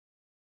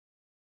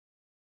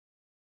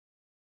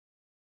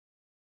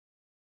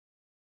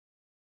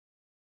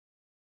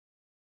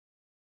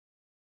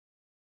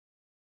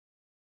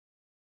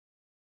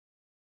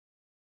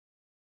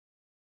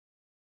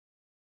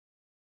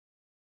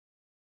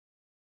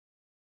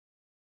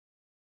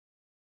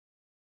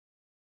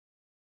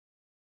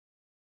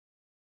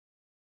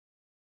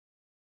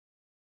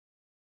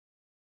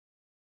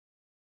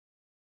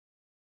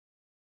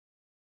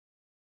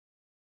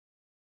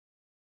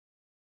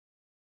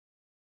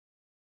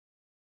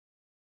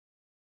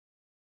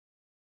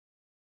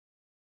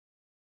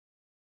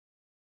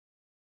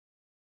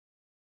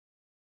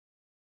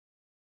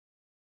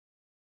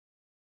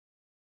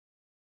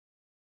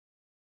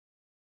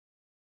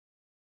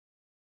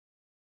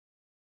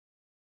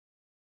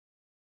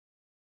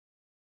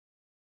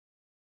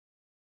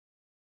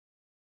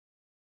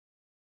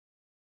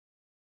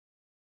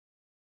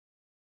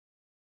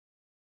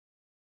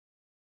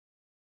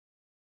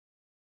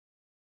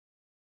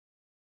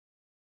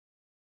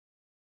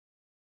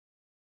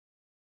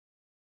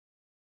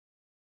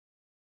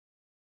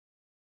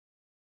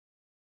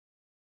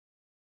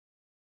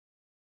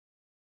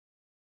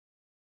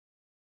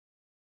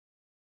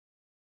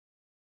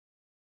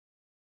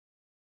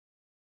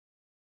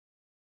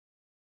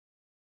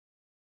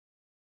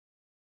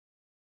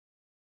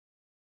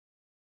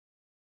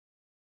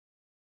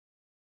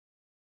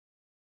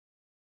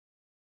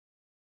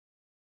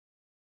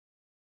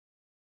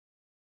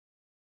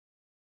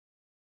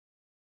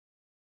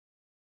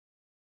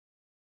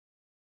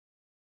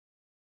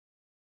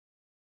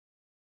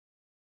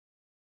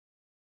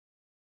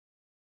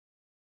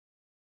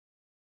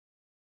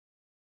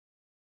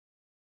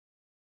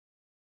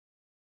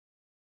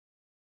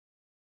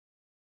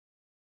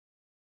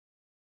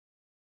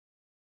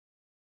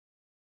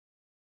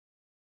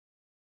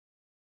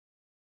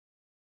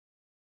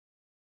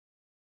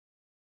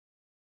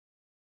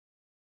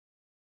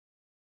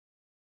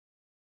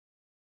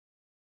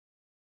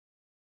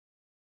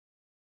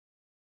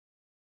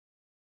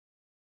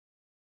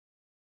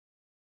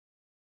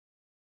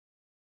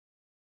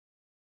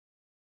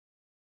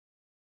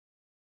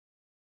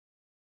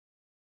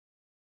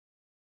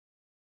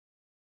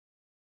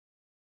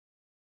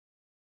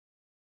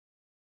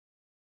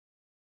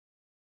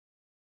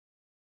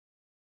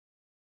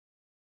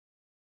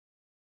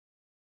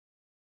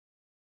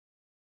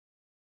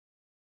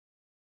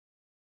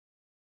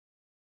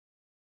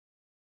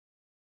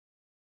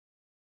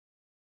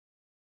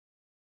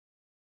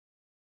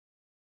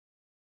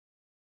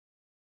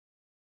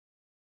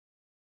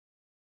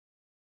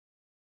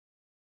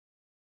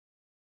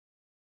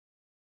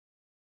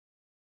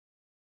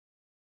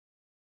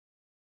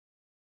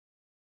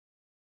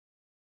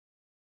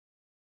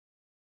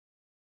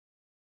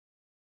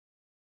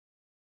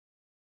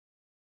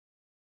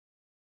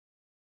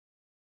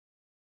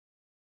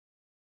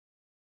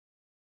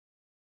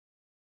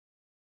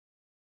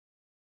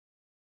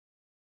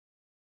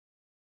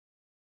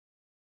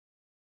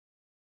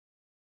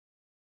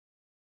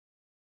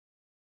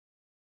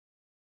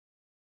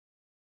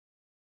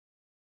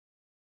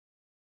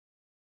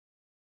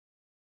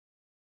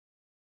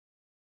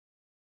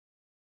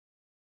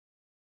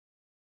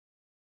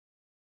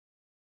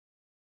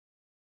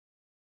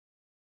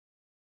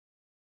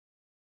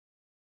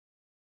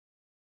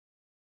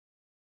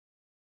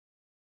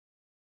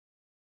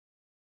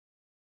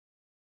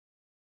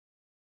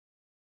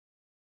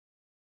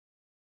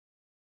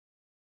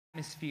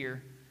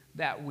atmosphere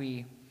that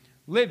we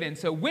live in.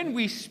 So when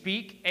we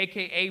speak,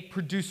 aka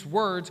produce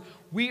words,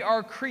 we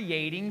are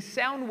creating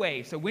sound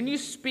waves. So when you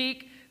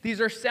speak,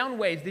 these are sound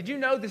waves. Did you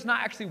know there's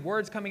not actually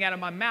words coming out of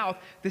my mouth?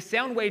 The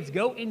sound waves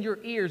go in your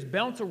ears,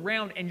 bounce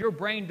around, and your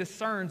brain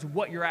discerns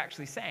what you're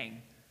actually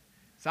saying.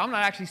 So I'm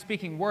not actually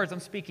speaking words, I'm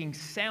speaking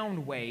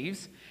sound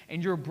waves,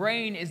 and your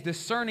brain is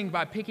discerning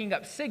by picking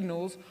up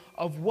signals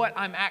of what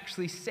I'm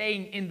actually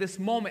saying in this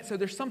moment. So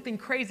there's something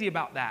crazy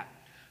about that.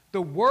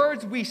 The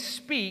words we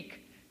speak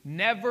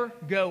never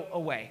go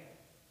away.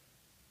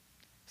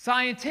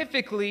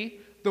 Scientifically,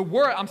 the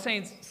words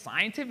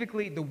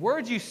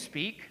you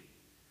speak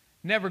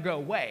never go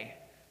away.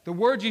 The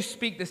words you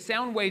speak, the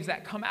sound waves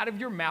that come out of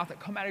your mouth, that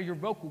come out of your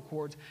vocal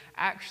cords,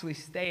 actually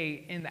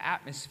stay in the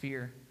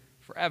atmosphere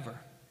forever.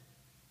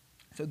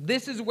 So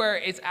this is where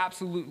it's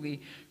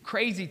absolutely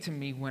crazy to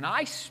me. When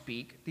I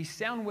speak, these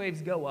sound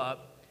waves go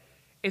up.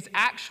 It's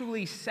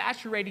actually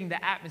saturating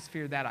the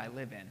atmosphere that I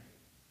live in.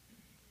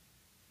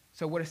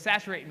 So what does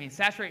saturate mean?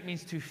 Saturate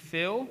means to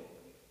fill,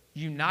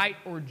 unite,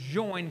 or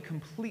join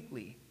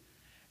completely.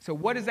 So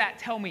what does that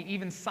tell me?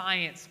 Even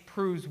science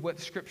proves what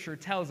Scripture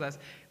tells us,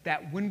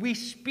 that when we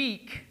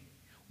speak,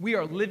 we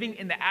are living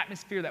in the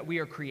atmosphere that we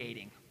are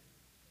creating.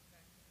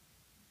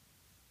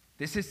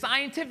 This is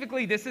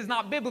scientifically, this is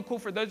not biblical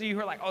for those of you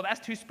who are like, oh, that's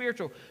too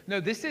spiritual. No,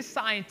 this is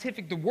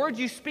scientific. The words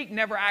you speak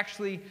never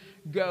actually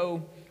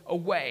go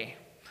away.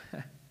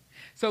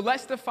 So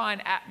let's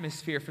define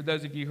atmosphere for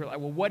those of you who are like,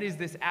 well, what is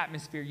this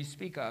atmosphere you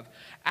speak of?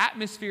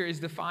 Atmosphere is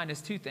defined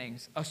as two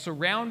things: a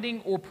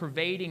surrounding or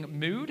pervading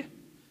mood,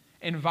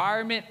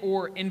 environment,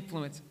 or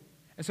influence.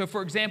 And so,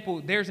 for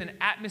example, there's an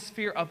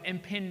atmosphere of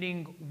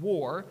impending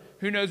war.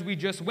 Who knows, we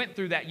just went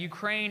through that.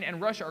 Ukraine and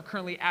Russia are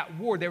currently at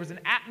war. There was an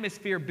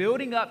atmosphere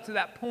building up to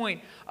that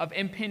point of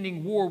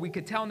impending war. We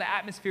could tell in the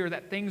atmosphere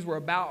that things were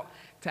about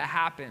to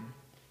happen.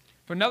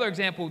 For another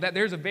example, that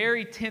there's a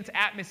very tense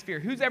atmosphere.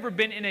 Who's ever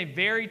been in a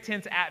very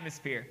tense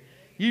atmosphere?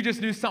 You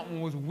just knew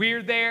something was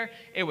weird there.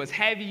 It was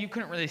heavy. You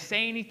couldn't really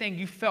say anything.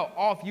 You felt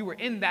off. You were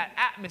in that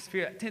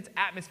atmosphere, that tense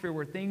atmosphere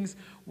where things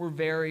were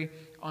very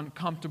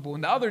uncomfortable.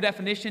 And the other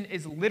definition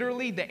is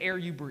literally the air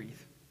you breathe.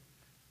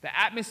 The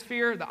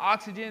atmosphere, the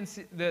oxygen,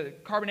 the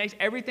carbonation,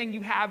 everything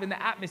you have in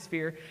the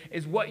atmosphere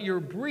is what you're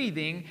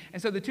breathing.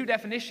 And so the two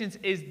definitions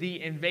is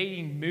the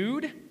invading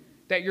mood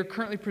that you're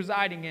currently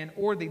presiding in,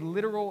 or the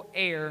literal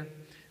air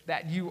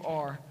that you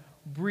are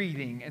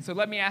breathing. And so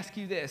let me ask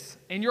you this.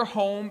 In your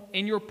home,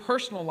 in your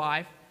personal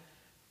life,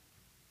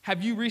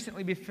 have you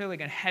recently been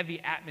feeling a heavy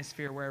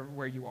atmosphere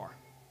where you are?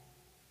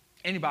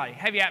 Anybody?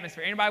 Heavy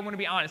atmosphere. Anybody want to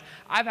be honest?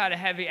 I've had a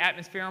heavy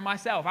atmosphere on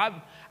myself.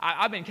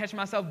 I've been catching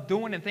myself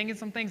doing and thinking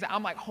some things that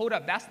I'm like, hold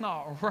up, that's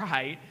not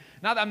right.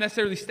 Not that I'm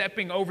necessarily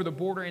stepping over the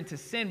border into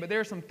sin, but there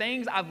are some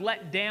things I've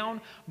let down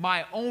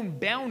my own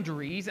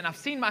boundaries, and I've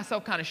seen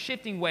myself kind of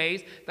shifting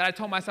ways that I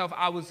told myself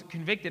I was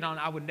convicted on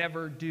I would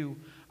never do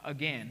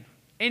again.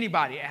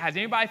 Anybody? Has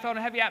anybody felt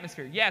a heavy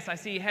atmosphere? Yes, I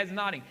see heads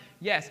nodding.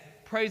 Yes,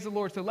 praise the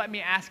Lord. So let me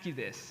ask you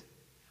this.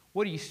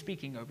 What are you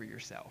speaking over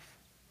yourself?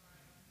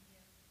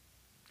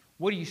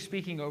 What are you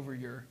speaking over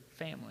your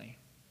family?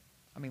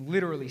 I mean,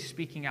 literally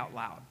speaking out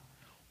loud.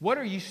 What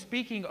are you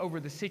speaking over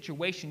the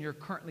situation you're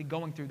currently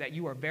going through that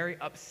you are very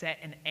upset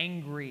and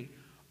angry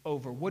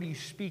over? What are you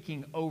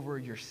speaking over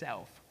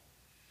yourself?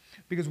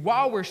 Because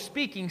while we're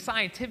speaking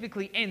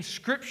scientifically and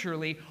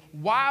scripturally,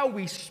 while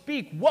we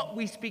speak, what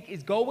we speak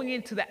is going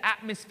into the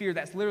atmosphere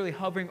that's literally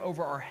hovering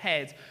over our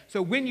heads.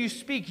 So when you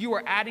speak, you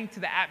are adding to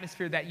the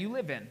atmosphere that you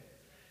live in.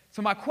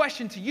 So my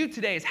question to you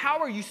today is, how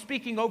are you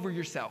speaking over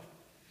yourself?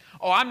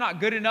 Oh, I'm not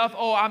good enough.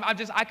 Oh,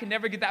 I can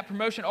never get that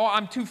promotion. Oh,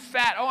 I'm too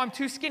fat. Oh, I'm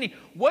too skinny.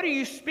 What are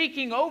you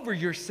speaking over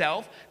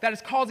yourself that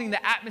is causing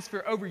the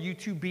atmosphere over you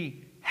to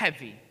be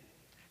heavy?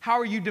 How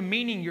are you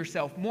demeaning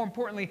yourself? More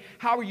importantly,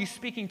 how are you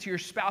speaking to your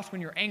spouse when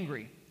you're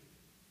angry?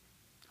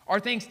 Are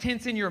things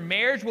tense in your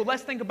marriage? Well,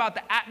 let's think about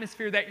the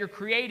atmosphere that you're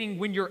creating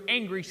when you're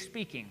angry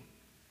speaking.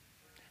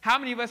 How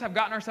many of us have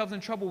gotten ourselves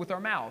in trouble with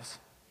our mouths?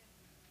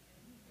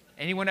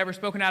 Anyone ever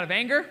spoken out of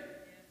anger?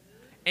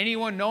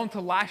 Anyone known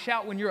to lash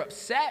out when you're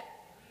upset?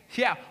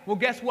 Yeah, well,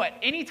 guess what?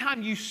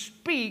 Anytime you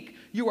speak,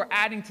 you are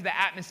adding to the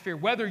atmosphere,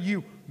 whether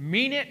you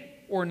mean it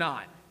or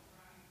not.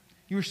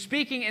 You're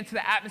speaking into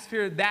the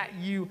atmosphere that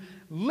you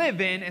live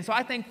in. And so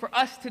I think for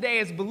us today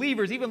as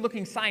believers, even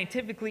looking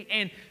scientifically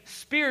and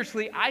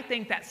spiritually, I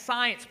think that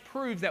science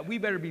proves that we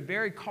better be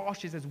very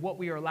cautious as what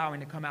we are allowing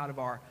to come out of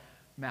our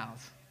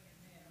mouths.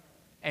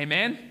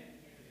 Amen?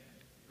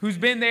 Who's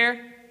been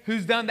there?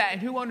 Who's done that?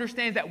 And who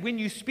understands that when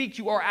you speak,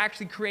 you are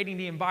actually creating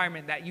the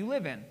environment that you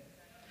live in?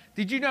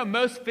 Did you know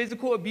most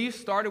physical abuse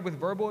started with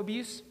verbal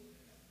abuse?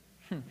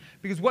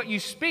 Because what you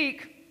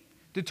speak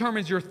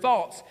determines your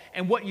thoughts,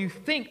 and what you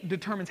think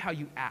determines how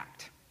you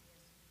act.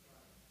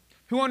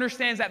 Who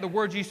understands that the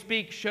words you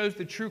speak shows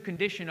the true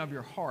condition of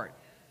your heart?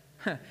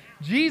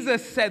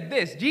 Jesus said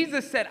this.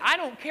 Jesus said, I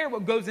don't care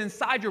what goes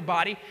inside your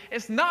body.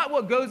 It's not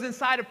what goes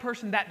inside a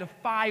person that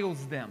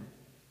defiles them.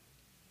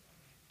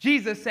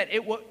 Jesus said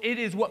it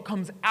is what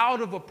comes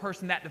out of a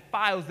person that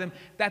defiles them,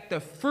 that the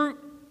fruit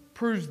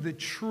proves the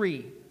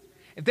tree.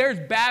 If there's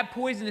bad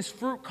poisonous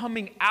fruit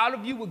coming out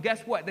of you, well,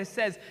 guess what? This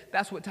says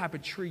that's what type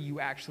of tree you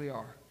actually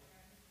are.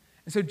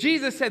 And so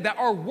Jesus said that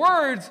our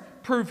words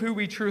prove who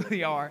we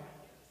truly are,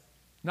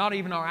 not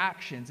even our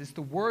actions. It's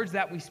the words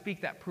that we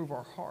speak that prove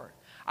our heart.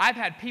 I've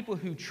had people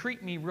who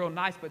treat me real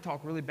nice but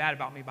talk really bad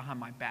about me behind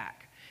my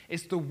back.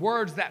 It's the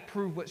words that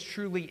prove what's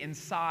truly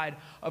inside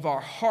of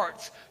our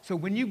hearts. So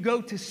when you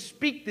go to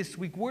speak this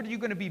week, what are you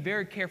going to be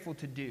very careful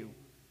to do?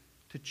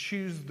 To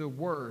choose the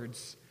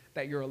words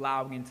that you're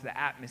allowing into the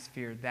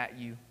atmosphere that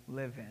you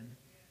live in.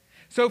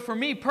 So for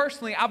me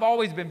personally, I've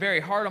always been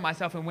very hard on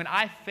myself, and when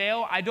I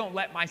fail, I don't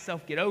let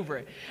myself get over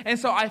it. And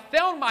so I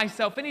found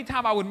myself,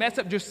 anytime I would mess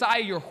up,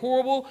 Josiah, you're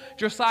horrible.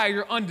 Josiah,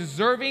 you're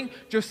undeserving.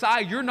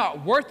 Josiah, you're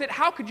not worth it.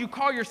 How could you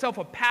call yourself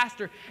a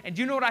pastor? And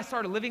do you know what I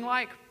started living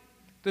like?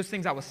 Those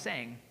things I was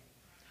saying.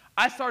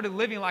 I started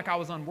living like I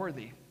was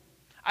unworthy.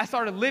 I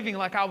started living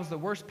like I was the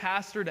worst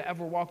pastor to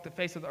ever walk the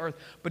face of the earth.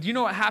 But do you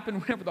know what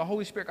happened whenever the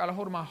Holy Spirit got a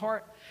hold of my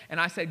heart? And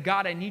I said,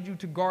 God, I need you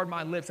to guard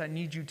my lips. I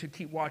need you to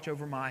keep watch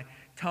over my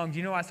tongue. Do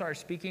you know I started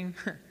speaking?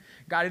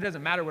 God, it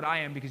doesn't matter what I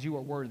am because you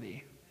are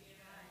worthy.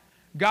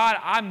 God,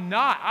 I'm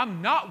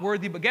not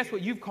worthy, but guess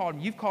what you've called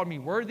me? You've called me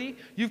worthy.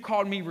 You've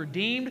called me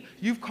redeemed.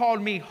 You've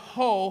called me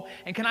whole.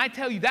 And can I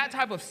tell you, that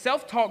type of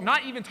self-talk,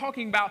 not even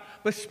talking about,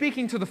 but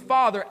speaking to the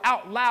Father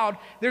out loud,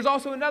 there's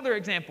also another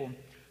example.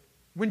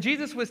 When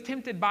Jesus was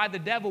tempted by the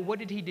devil, what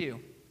did he do?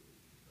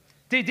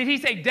 Did he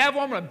say,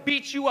 devil, I'm going to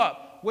beat you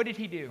up? What did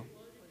he do?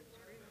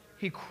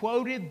 He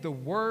quoted the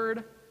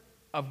word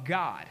of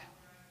God.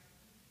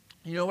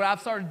 You know what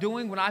I've started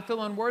doing when I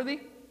feel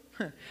unworthy?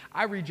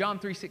 I read John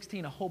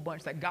 3:16 a whole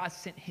bunch, that God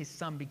sent his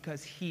son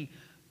because he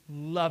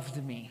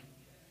loved me.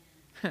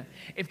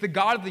 If the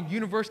God of the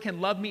universe can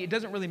love me, it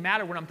doesn't really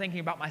matter what I'm thinking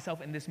about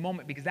myself in this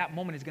moment, because that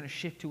moment is going to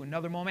shift to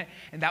another moment,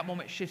 and that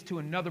moment shifts to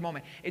another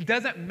moment. It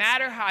doesn't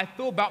matter how I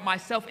feel about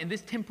myself in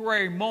this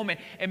temporary moment.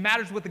 It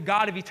matters what the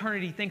God of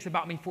eternity thinks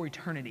about me for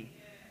eternity.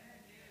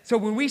 So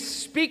when we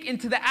speak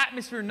into the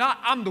atmosphere, not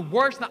I'm the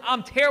worst, not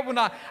I'm terrible,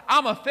 not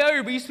I'm a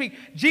failure, but you speak,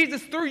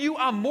 Jesus, through you,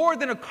 I'm more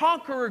than a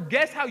conqueror.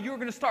 Guess how you're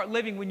going to start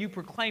living when you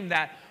proclaim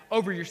that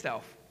over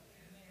yourself?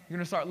 You're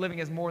going to start living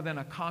as more than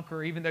a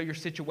conqueror. Even though your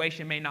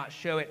situation may not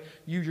show it,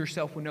 you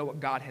yourself will know what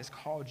God has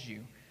called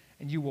you.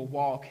 And you will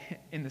walk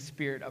in the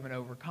spirit of an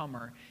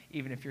overcomer,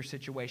 even if your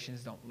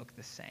situations don't look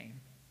the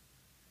same.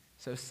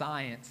 So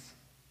science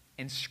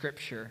and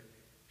Scripture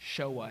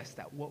show us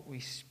that what we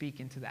speak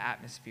into the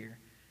atmosphere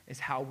is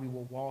how we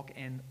will walk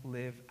and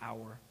live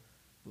our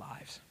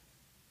lives.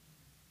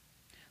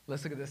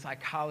 Let's look at the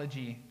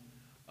psychology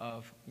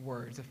of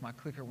words. If my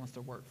clicker wants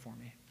to work for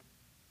me.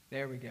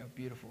 There we go,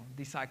 beautiful.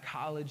 The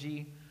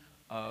psychology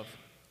of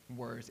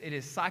words. It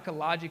is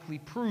psychologically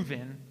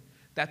proven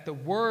that the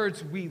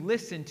words we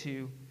listen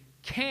to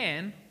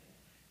can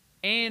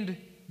and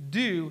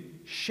do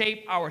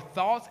shape our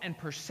thoughts and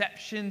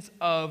perceptions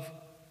of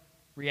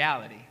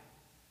reality.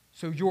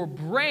 So your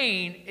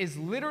brain is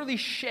literally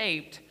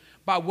shaped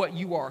by what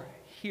you are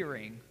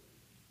hearing.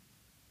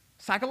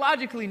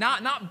 Psychologically,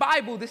 not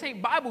Bible. This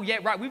ain't Bible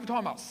yet, right? We've been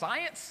talking about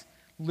science,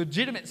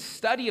 legitimate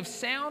study of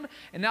sound,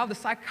 and now the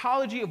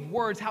psychology of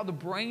words, how the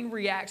brain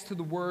reacts to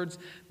the words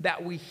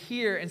that we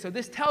hear. And so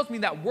this tells me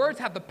that words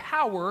have the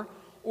power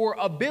or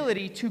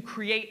ability to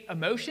create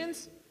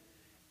emotions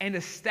and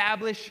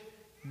establish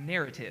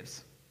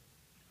narratives.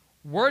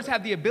 Words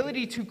have the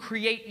ability to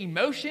create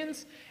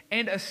emotions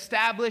and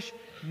establish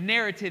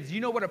narratives.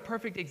 You know what a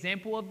perfect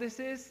example of this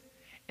is?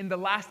 In the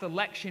last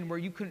election, where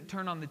you couldn't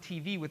turn on the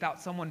TV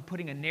without someone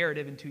putting a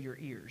narrative into your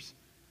ears.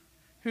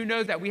 Who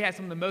knows that we had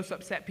some of the most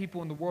upset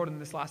people in the world in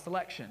this last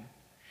election?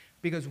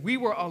 Because we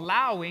were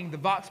allowing the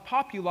Vox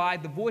Populi,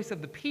 the voice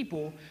of the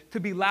people, to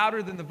be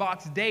louder than the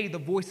Vox Dei, the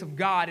voice of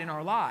God in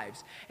our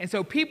lives. And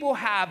so people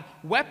have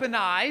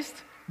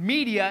weaponized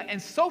media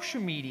and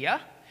social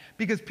media,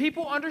 because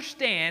people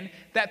understand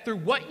that through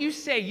what you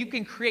say, you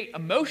can create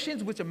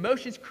emotions, which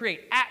emotions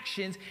create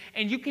actions,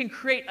 and you can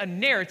create a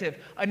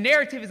narrative. A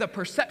narrative is a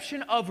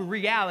perception of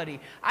reality.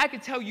 I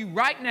could tell you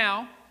right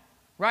now,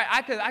 right?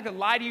 I could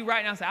lie to you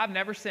right now and say, I've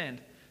never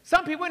sinned.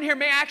 Some people in here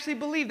may actually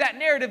believe that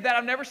narrative that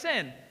I've never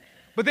sinned.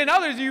 But then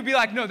others of you would be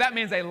like, no, that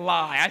man's a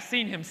lie. I've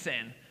seen him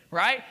sin,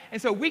 right?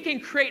 And so we can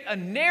create a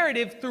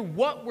narrative through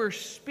what we're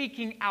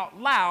speaking out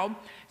loud.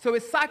 So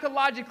it's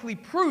psychologically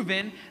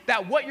proven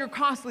that what you're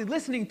constantly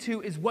listening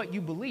to is what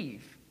you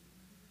believe.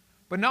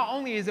 But not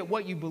only is it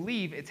what you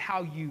believe, it's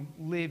how you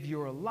live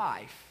your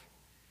life.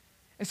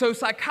 And so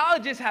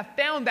psychologists have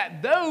found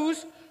that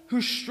those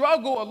who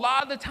struggle a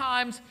lot of the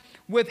times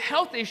with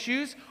health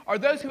issues are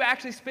those who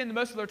actually spend the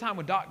most of their time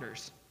with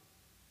doctors.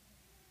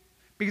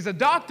 Because a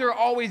doctor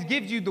always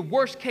gives you the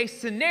worst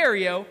case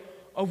scenario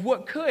of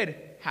what could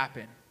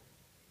happen.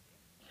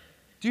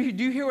 Do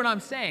you hear what I'm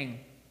saying?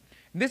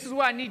 And this is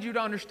what I need you to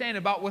understand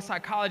about what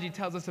psychology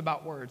tells us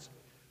about words.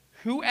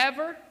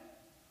 Whoever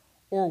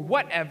or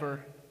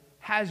whatever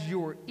has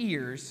your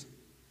ears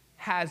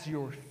has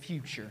your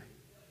future.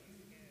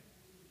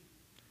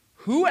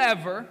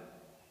 Whoever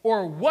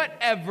or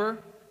whatever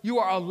you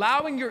are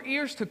allowing your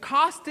ears to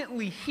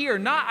constantly hear,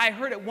 not I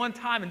heard it one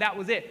time and that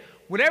was it.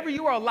 Whatever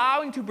you are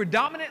allowing to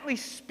predominantly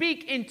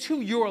speak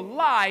into your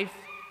life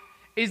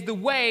is the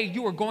way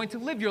you are going to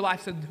live your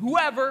life. So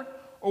whoever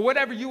or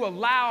whatever you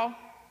allow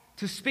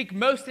to speak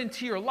most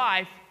into your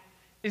life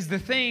is the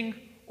thing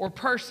or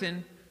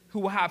person who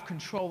will have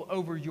control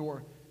over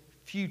your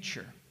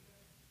future.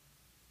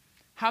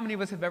 How many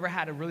of us have ever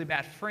had a really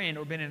bad friend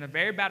or been in a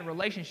very bad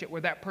relationship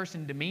where that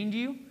person demeaned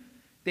you?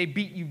 They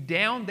beat you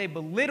down, they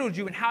belittled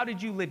you, and how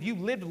did you live? You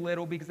lived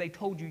little because they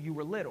told you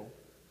were little.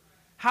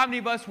 How many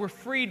of us were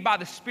freed by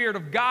the Spirit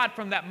of God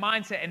from that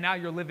mindset, and now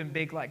you're living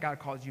big like God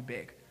calls you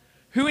big?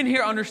 Who in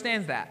here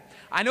understands that?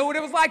 I know what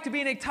it was like to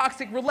be in a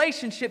toxic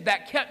relationship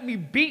that kept me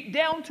beat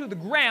down to the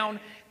ground,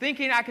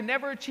 thinking I could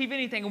never achieve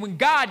anything. And when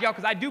God, y'all,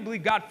 because I do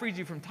believe God frees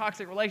you from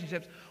toxic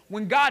relationships,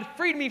 when God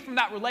freed me from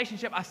that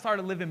relationship, I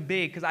started living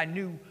big because I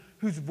knew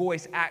whose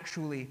voice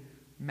actually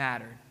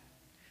mattered.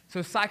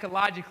 So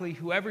psychologically,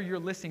 whoever you're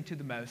listening to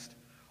the most,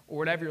 or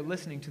whatever you're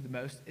listening to the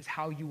most, is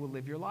how you will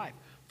live your life.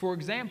 For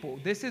example,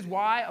 this is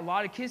why a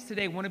lot of kids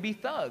today want to be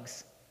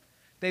thugs.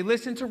 They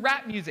listen to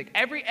rap music.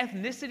 Every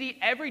ethnicity,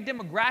 every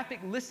demographic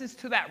listens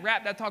to that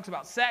rap that talks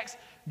about sex,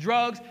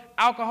 drugs,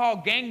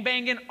 alcohol,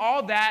 gangbanging,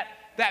 all that.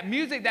 That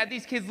music that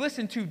these kids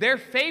listen to, their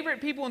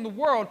favorite people in the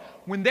world,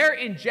 when they're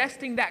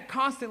ingesting that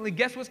constantly,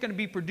 guess what's going to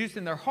be produced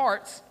in their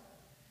hearts,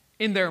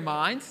 in their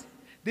minds?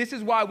 This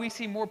is why we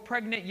see more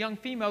pregnant young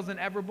females than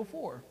ever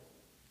before.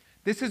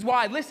 This is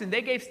why, listen,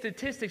 they gave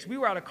statistics. We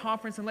were at a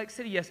conference in Lake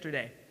City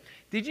yesterday.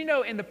 Did you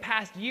know in the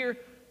past year,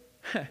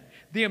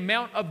 the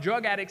amount of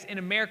drug addicts in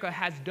America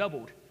has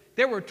doubled?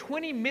 There were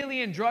 20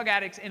 million drug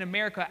addicts in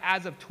America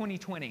as of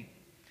 2020.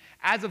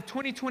 As of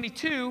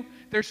 2022,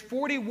 there's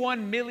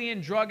 41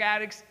 million drug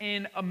addicts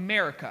in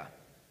America.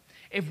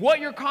 If what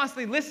you're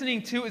constantly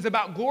listening to is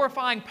about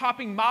glorifying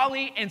popping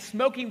Molly and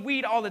smoking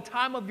weed all the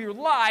time of your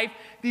life,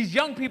 these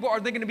young people are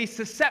going to be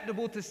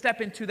susceptible to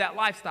step into that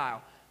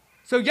lifestyle.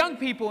 So young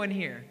people in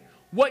here,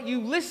 what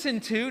you listen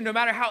to, no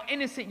matter how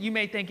innocent you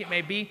may think it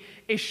may be,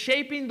 is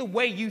shaping the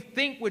way you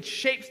think, which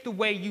shapes the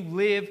way you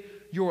live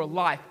your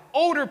life.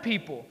 Older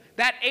people,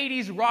 that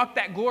 80s rock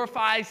that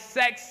glorifies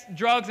sex,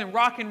 drugs, and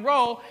rock and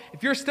roll,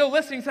 if you're still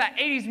listening to that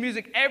 80s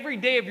music every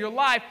day of your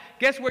life,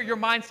 guess where your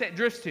mindset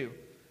drifts to?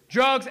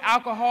 Drugs,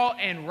 alcohol,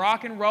 and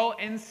rock and roll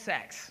and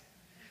sex.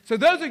 So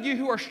those of you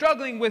who are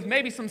struggling with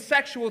maybe some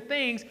sexual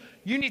things,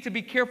 you need to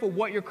be careful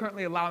what you're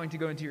currently allowing to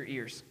go into your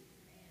ears.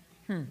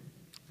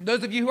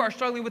 Those of you who are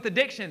struggling with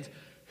addictions,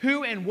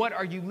 who and what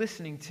are you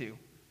listening to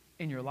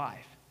in your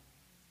life?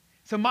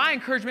 So my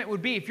encouragement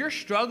would be, if you're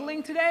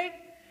struggling today,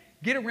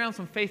 get around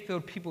some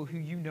faith-filled people who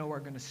you know are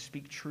going to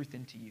speak truth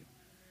into you.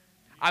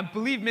 I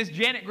believe Miss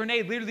Janet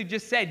Grenade literally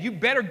just said, you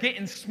better get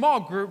in small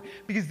group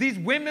because these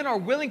women are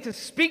willing to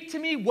speak to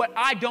me what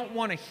I don't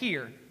want to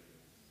hear.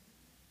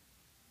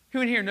 Who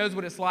in here knows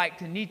what it's like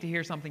to need to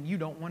hear something you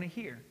don't want to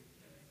hear?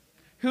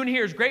 Who in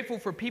here is grateful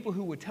for people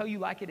who would tell you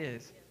like it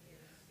is?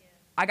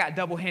 I got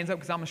double hands up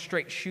because I'm a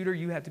straight shooter.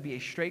 You have to be a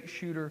straight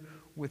shooter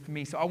with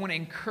me. So I want to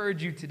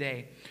encourage you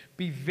today.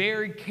 Be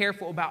very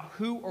careful about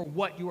who or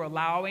what you are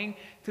allowing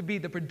to be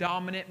the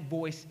predominant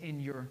voice in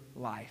your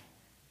life.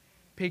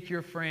 Pick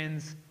your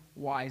friends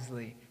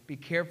wisely. Be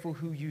careful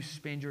who you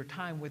spend your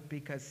time with,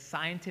 because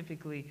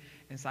scientifically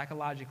and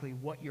psychologically,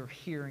 what you're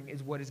hearing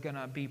is what is going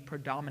to be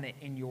predominant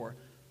in your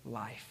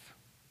life.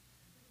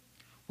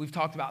 We've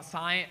talked about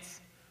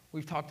science.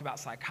 We've talked about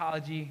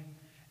psychology.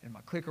 And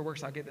my clicker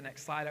works. I'll get the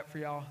next slide up for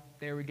y'all.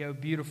 There we go.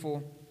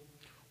 Beautiful.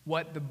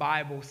 What the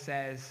Bible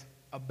says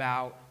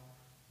about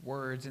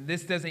words. And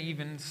this doesn't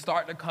even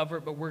start to cover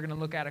it, but we're going to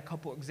look at a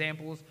couple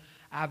examples.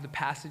 I have the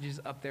passages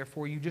up there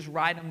for you. Just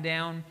write them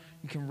down.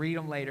 You can read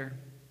them later.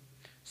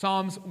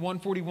 Psalms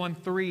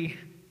 141:3.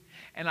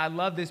 And I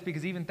love this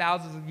because even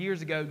thousands of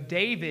years ago,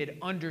 David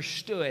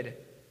understood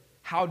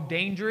how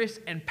dangerous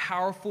and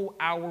powerful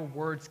our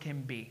words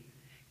can be.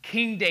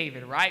 King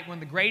David, right? One of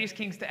the greatest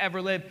kings to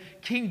ever live.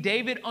 King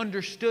David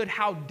understood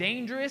how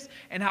dangerous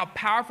and how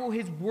powerful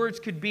his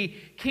words could be.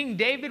 King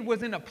David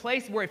was in a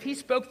place where if he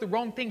spoke the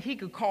wrong thing, he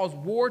could cause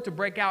war to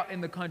break out in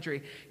the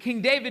country.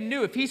 King David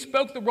knew if he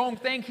spoke the wrong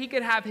thing, he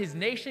could have his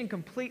nation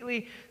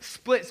completely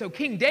split. So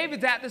King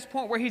David's at this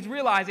point where he's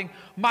realizing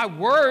my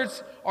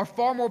words are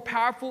far more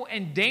powerful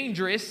and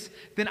dangerous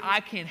than I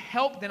can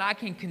help, than I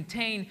can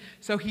contain.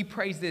 So he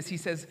prays this. He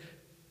says,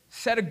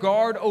 set a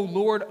guard, O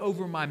Lord,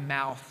 over my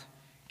mouth.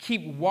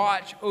 Keep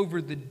watch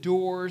over the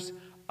doors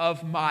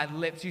of my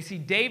lips. You see,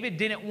 David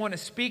didn't want to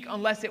speak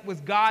unless it was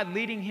God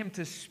leading him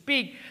to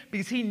speak,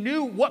 because he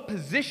knew what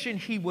position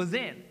he was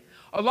in.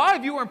 A lot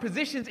of you are in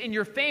positions in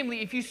your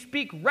family, if you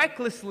speak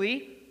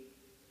recklessly,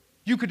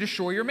 you could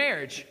destroy your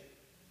marriage.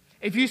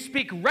 If you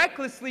speak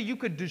recklessly, you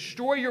could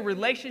destroy your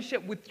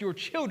relationship with your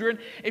children.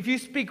 If you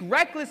speak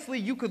recklessly,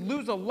 you could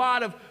lose a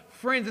lot of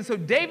friends. And so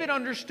David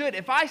understood,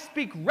 if I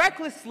speak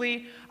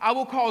recklessly, I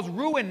will cause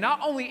ruin not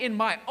only in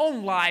my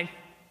own life,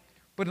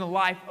 but in the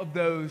life of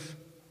those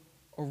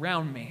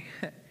around me.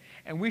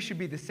 And we should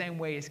be the same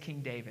way as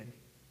King David.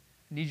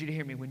 I need you to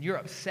hear me. When you're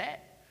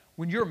upset,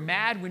 When you're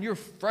mad, when you're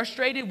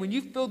frustrated, when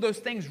you feel those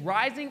things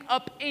rising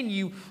up in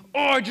you, oh,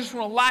 I just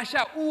want to lash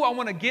out. Ooh, I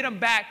want to get them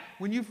back.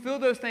 When you feel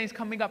those things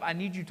coming up, I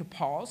need you to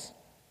pause.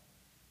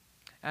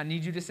 I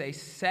need you to say,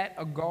 set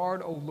a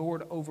guard, O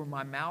Lord, over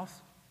my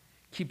mouth.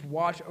 Keep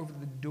watch over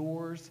the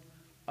doors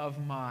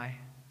of my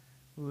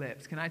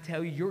lips. Can I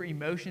tell you, your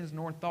emotions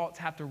nor thoughts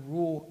have to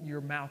rule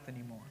your mouth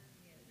anymore.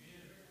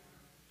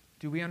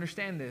 Do we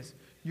understand this?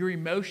 Your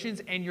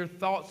emotions and your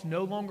thoughts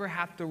no longer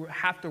have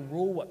to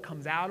rule what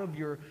comes out of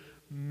your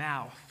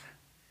mouth.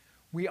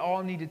 We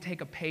all need to take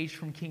a page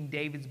from King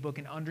David's book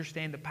and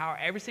understand the power.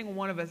 Every single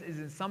one of us is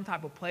in some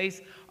type of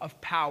place of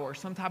power,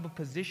 some type of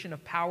position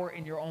of power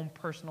in your own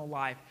personal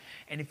life.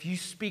 And if you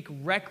speak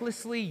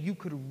recklessly, you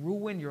could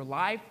ruin your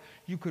life.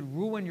 You could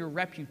ruin your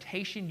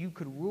reputation. You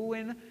could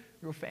ruin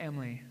your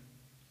family.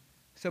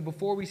 So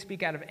before we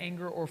speak out of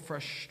anger or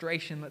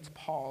frustration, let's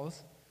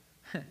pause.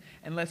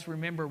 And let's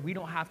remember, we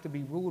don't have to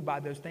be ruled by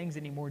those things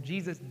anymore.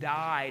 Jesus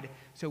died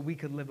so we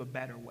could live a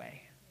better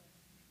way.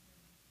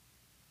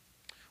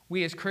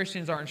 We as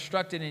Christians are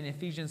instructed in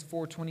Ephesians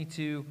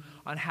 4:29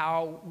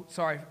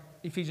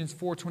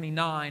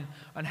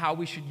 on how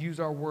we should use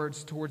our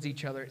words towards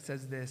each other. It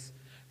says this: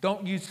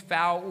 don't use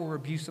foul or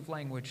abusive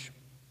language.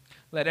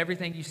 Let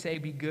everything you say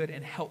be good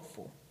and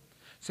helpful,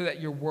 so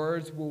that your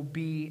words will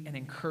be an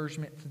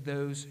encouragement to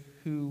those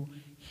who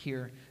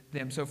hear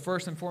them. So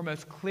first and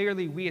foremost,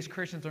 clearly we as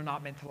Christians are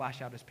not meant to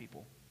lash out as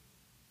people.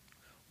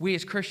 We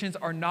as Christians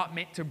are not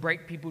meant to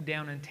break people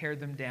down and tear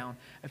them down.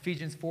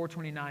 Ephesians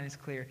 4:29 is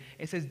clear.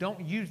 It says, don't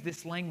use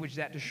this language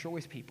that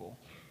destroys people.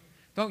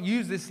 Don't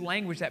use this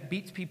language that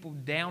beats people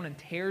down and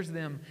tears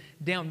them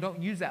down.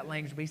 Don't use that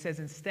language. But he says,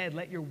 instead,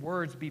 let your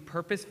words be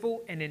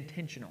purposeful and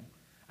intentional.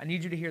 I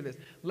need you to hear this.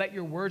 Let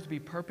your words be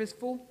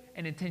purposeful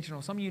and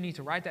intentional. Some of you need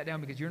to write that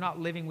down because you're not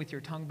living with your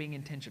tongue being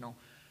intentional.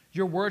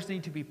 Your words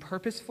need to be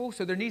purposeful,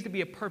 so there needs to be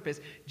a purpose.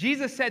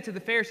 Jesus said to the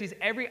Pharisees,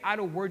 every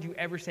idle word you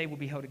ever say will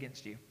be held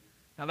against you.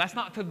 Now, that's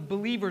not to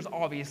believers,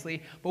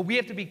 obviously, but we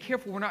have to be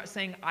careful we're not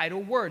saying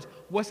idle words.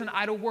 What's an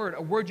idle word?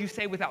 A word you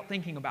say without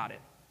thinking about it.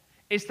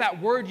 It's that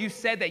word you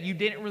said that you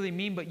didn't really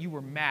mean, but you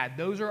were mad.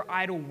 Those are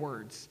idle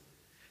words.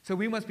 So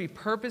we must be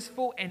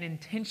purposeful and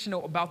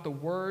intentional about the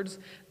words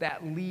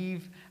that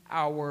leave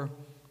our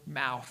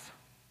mouth.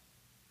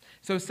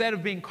 So instead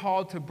of being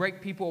called to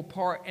break people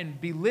apart and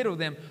belittle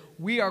them,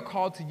 we are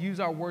called to use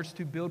our words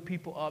to build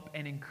people up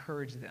and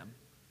encourage them.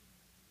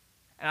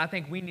 And I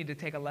think we need to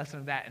take a lesson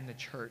of that in the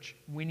church.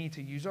 We need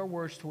to use our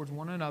words towards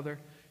one another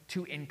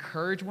to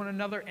encourage one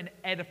another and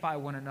edify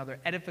one another.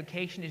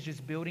 Edification is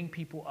just building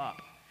people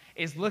up.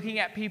 Is looking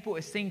at people,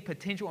 is seeing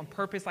potential and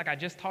purpose, like I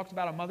just talked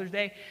about on Mother's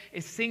Day,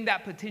 is seeing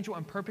that potential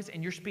and purpose,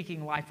 and you're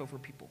speaking life over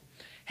people.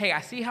 Hey,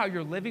 I see how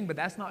you're living, but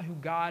that's not who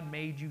God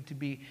made you to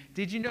be.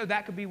 Did you know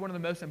that could be one of the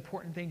most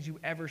important things you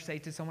ever say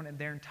to someone in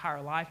their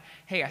entire life?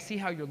 Hey, I see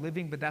how you're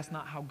living, but that's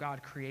not how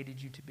God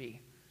created you to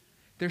be.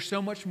 There's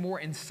so much more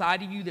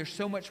inside of you. There's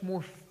so much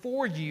more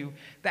for you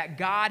that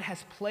God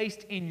has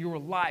placed in your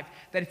life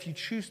that if you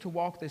choose to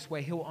walk this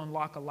way, he'll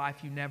unlock a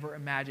life you never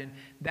imagined.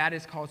 That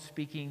is called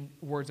speaking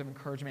words of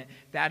encouragement.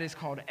 That is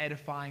called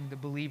edifying the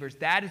believers.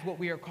 That is what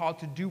we are called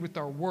to do with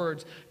our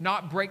words,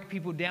 not break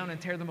people down and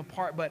tear them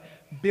apart, but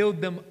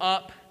build them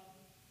up.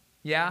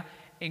 Yeah?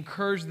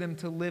 Encourage them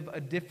to live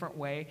a different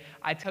way.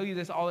 I tell you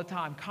this all the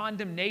time.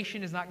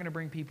 Condemnation is not going to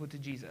bring people to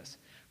Jesus.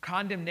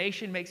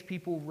 Condemnation makes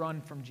people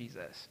run from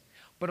Jesus.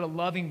 But a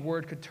loving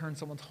word could turn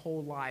someone's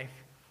whole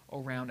life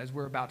around, as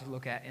we're about to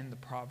look at in the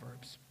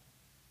Proverbs.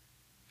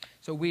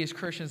 So we as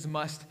Christians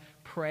must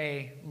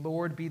pray,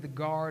 Lord, be the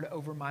guard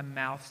over my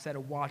mouth, set a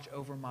watch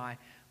over my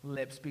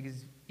lips,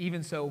 because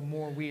even so,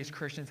 more we as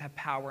Christians have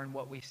power in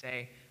what we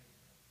say.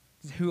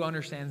 Who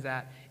understands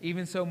that?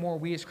 Even so, more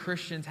we as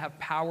Christians have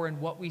power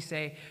in what we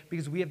say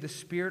because we have the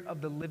Spirit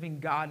of the living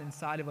God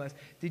inside of us.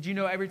 Did you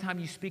know every time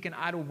you speak an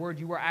idle word,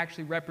 you are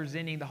actually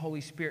representing the Holy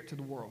Spirit to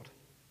the world?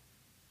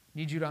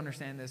 Need you to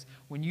understand this.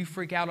 When you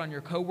freak out on your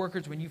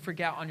coworkers, when you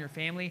freak out on your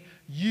family,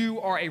 you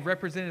are a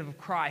representative of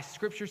Christ.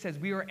 Scripture says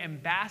we are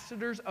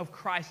ambassadors of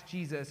Christ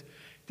Jesus.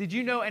 Did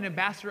you know an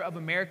ambassador of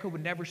America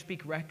would never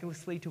speak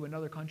recklessly to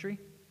another country?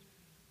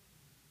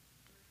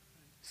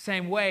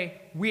 Same way,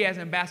 we as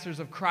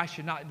ambassadors of Christ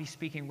should not be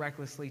speaking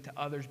recklessly to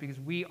others because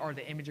we are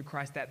the image of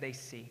Christ that they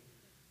see.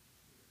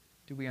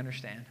 Do we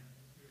understand?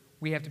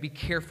 We have to be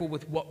careful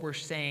with what we're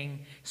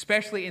saying,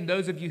 especially in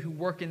those of you who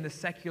work in the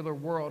secular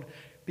world.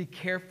 Be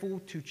careful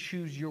to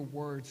choose your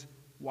words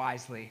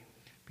wisely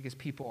because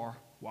people are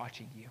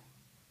watching you.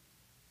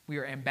 We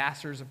are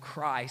ambassadors of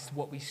Christ.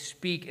 What we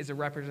speak is a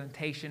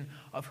representation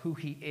of who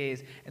he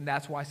is, and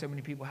that's why so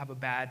many people have a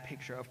bad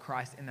picture of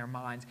Christ in their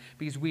minds,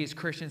 because we as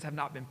Christians have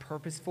not been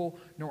purposeful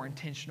nor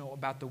intentional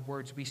about the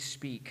words we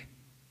speak.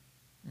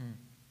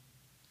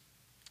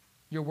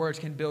 Your words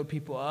can build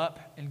people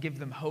up and give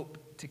them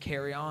hope to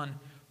carry on.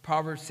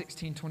 Proverbs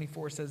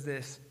 16:24 says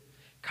this,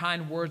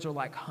 kind words are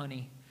like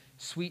honey,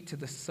 sweet to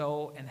the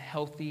soul and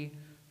healthy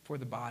for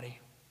the body.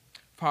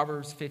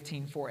 Proverbs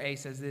 15:4a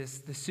says this,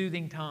 the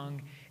soothing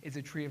tongue is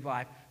a tree of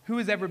life. Who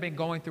has ever been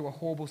going through a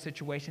horrible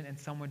situation and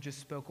someone just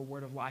spoke a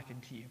word of life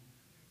into you?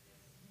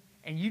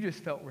 And you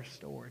just felt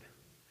restored.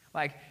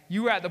 Like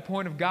you were at the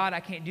point of, God, I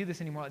can't do this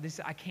anymore.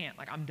 I can't.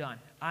 Like I'm done.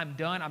 I'm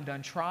done. I'm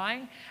done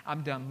trying.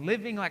 I'm done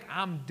living. Like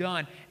I'm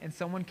done. And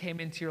someone came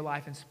into your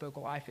life and spoke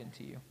life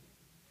into you.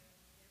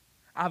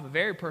 I have a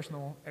very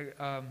personal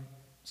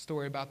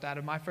story about that.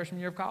 In my freshman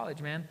year of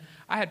college, man,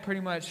 I had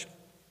pretty much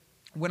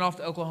went off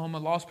to Oklahoma,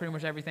 lost pretty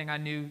much everything I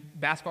knew.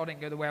 Basketball didn't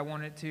go the way I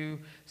wanted it to.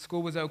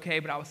 School was okay,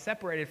 but I was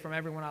separated from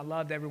everyone I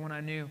loved, everyone I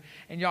knew.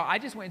 And y'all, I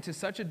just went into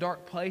such a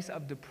dark place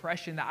of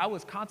depression that I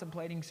was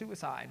contemplating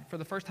suicide. For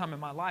the first time in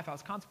my life, I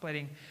was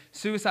contemplating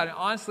suicide. And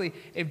honestly,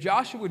 if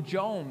Joshua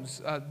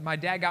Jones, my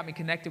dad got me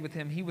connected with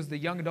him. He was the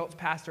young adults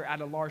pastor at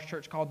a large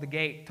church called The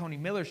Gate, Tony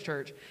Miller's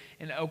church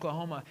in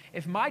Oklahoma.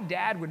 If my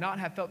dad would not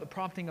have felt the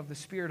prompting of the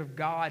Spirit of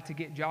God to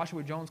get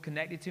Joshua Jones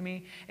connected to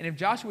me, and if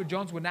Joshua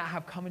Jones would not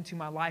have come into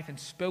my life and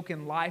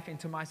spoken life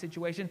into my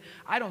situation,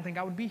 I don't think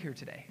I would be here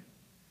today.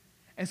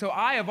 And so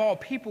I, of all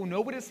people,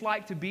 know what it's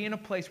like to be in a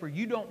place where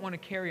you don't want to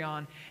carry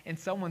on, and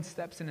someone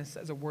steps in and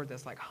says a word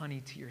that's like honey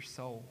to your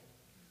soul.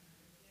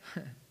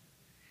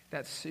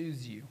 That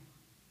soothes you,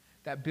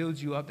 that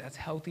builds you up, that's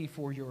healthy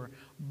for your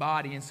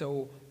body. And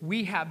so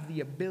we have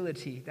the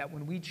ability that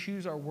when we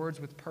choose our words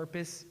with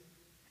purpose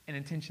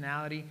and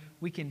intentionality,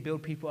 we can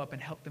build people up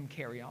and help them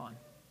carry on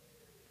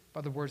by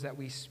the words that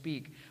we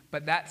speak.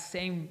 But that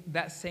same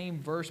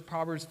verse,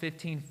 Proverbs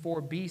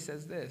 15:4b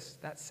says this,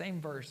 that same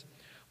verse,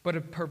 but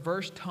a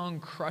perverse tongue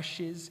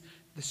crushes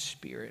the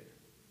spirit.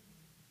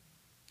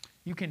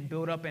 You can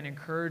build up and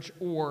encourage,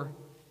 or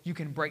you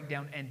can break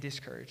down and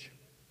discourage.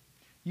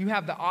 You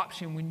have the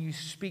option when you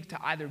speak to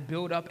either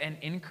build up and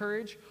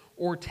encourage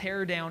or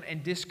tear down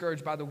and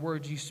discourage by the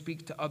words you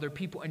speak to other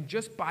people. And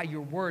just by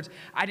your words,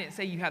 I didn't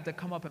say you have to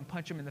come up and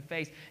punch them in the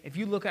face. If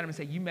you look at them and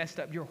say, you messed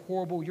up, you're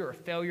horrible, you're a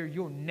failure,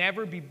 you'll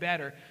never be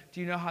better,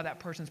 do you know how that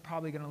person's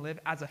probably going to live?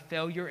 As a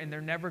failure, and they're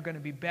never going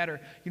to be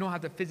better. You don't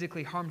have to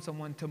physically harm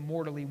someone to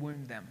mortally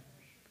wound them.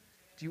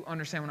 Do you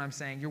understand what I'm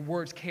saying? Your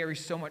words carry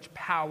so much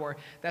power.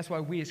 That's why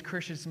we as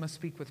Christians must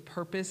speak with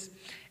purpose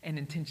and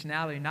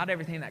intentionality. Not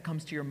everything that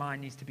comes to your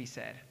mind needs to be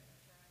said.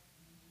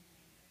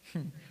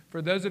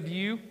 For those of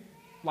you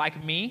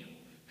like me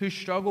who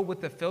struggle with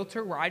the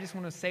filter where I just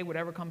want to say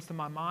whatever comes to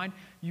my mind,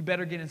 you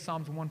better get in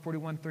Psalms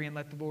 141:3 and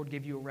let the Lord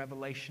give you a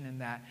revelation in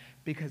that.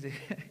 Because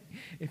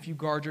if you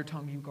guard your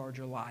tongue, you guard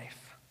your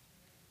life.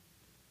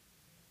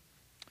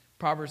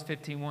 Proverbs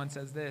 15:1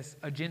 says this,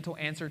 a gentle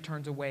answer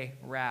turns away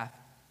wrath.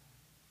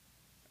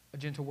 A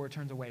gentle word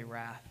turns away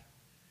wrath,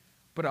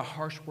 but a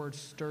harsh word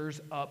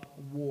stirs up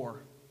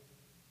war.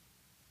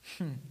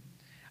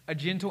 A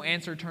gentle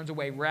answer turns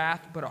away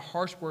wrath, but a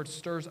harsh word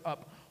stirs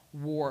up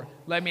war.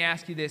 Let me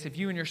ask you this. If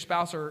you and your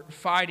spouse are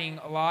fighting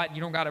a lot, you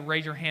don't got to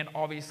raise your hand,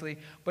 obviously,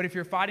 but if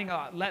you're fighting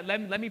a lot,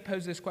 let me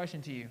pose this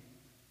question to you.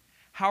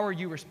 How are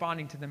you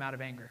responding to them out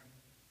of anger?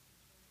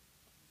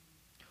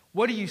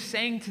 What are you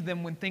saying to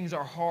them when things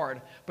are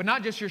hard? But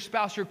not just your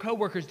spouse, your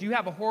coworkers. Do you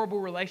have a horrible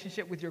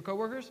relationship with your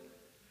coworkers?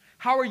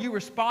 How are you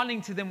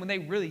responding to them when they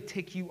really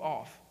tick you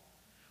off?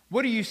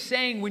 What are you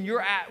saying when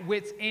you're at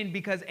wit's end?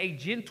 Because a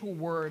gentle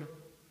word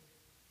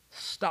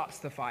stops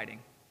the fighting.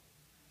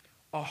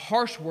 A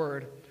harsh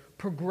word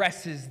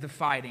progresses the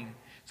fighting.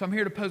 So I'm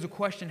here to pose a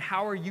question.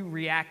 How are you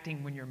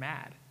reacting when you're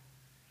mad?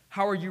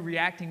 How are you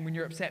reacting when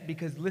you're upset?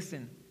 Because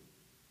listen,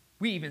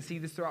 we even see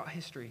this throughout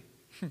history.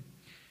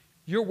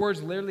 Your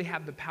words literally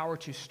have the power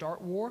to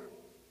start war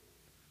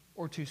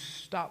or to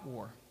stop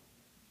war.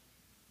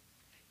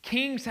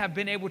 Kings have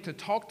been able to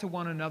talk to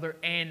one another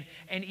and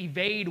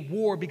evade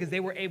war because they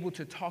were able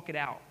to talk it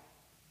out.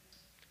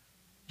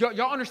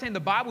 Y'all understand the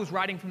Bible is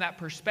writing from that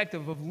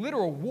perspective of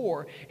literal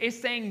war. It's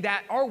saying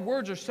that our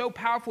words are so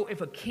powerful.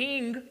 If a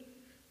king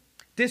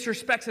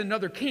disrespects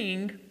another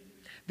king,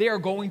 they are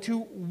going to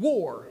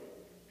war.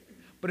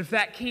 But if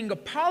that king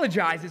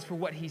apologizes for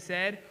what he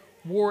said,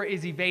 war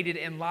is evaded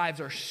and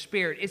lives are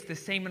spared. It's the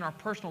same in our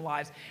personal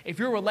lives. If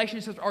your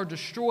relationships are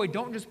destroyed,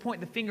 don't just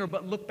point the finger,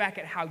 but look back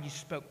at how you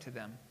spoke to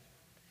them.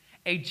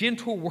 A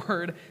gentle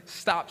word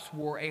stops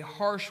war. A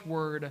harsh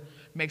word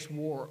makes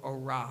war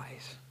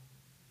arise.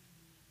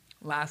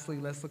 Lastly,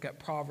 let's look at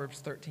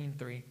Proverbs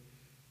 13:3.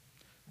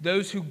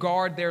 Those who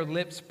guard their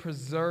lips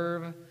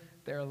preserve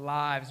their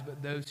lives,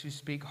 but those who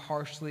speak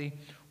harshly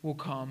will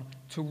come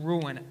to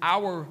ruin.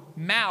 Our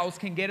mouths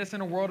can get us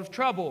in a world of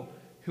trouble.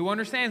 Who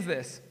understands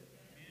this?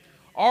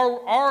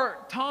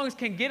 Our tongues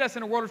can get us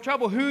in a world of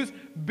trouble. Who's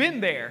been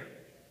there?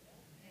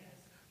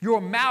 Your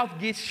mouth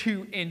gets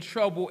you in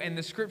trouble, and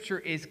the scripture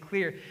is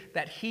clear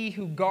that he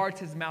who guards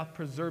his mouth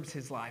preserves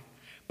his life,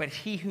 but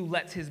he who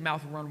lets his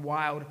mouth run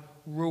wild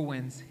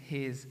ruins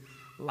his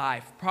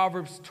life.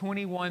 Proverbs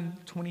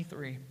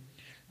 21:23.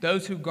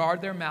 Those who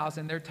guard their mouths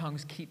and their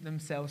tongues keep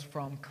themselves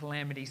from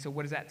calamity. So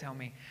what does that tell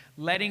me?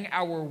 Letting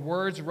our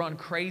words run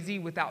crazy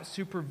without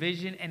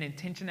supervision and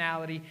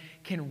intentionality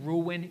can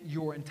ruin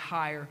your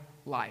entire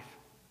life.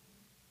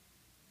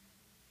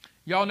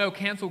 Y'all know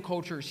cancel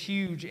culture is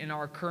huge in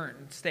our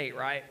current state,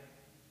 right?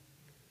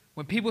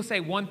 When people say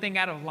one thing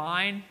out of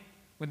line,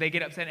 when they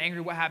get upset and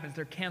angry, what happens?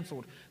 They're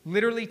canceled.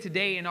 Literally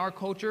today in our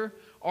culture,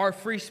 our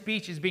free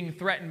speech is being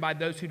threatened by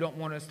those who don't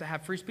want us to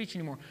have free speech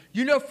anymore.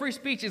 You know, free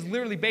speech is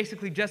literally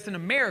basically just in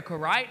America,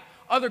 right?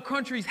 Other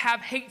countries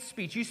have hate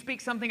speech. You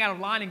speak something out of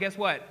line and guess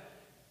what?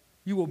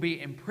 You will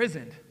be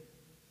imprisoned.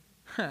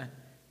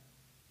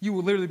 You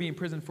will literally be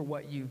imprisoned for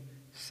what you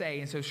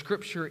say. And so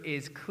Scripture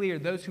is clear.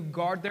 Those who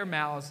guard their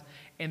mouths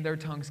and their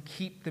tongues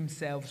keep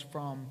themselves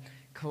from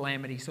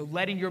calamity. So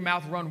letting your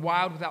mouth run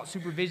wild without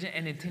supervision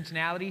and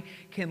intentionality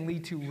can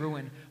lead to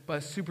ruin.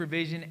 But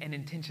supervision and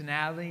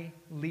intentionality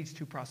leads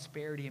to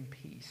prosperity and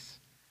peace.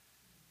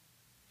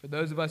 For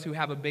those of us who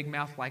have a big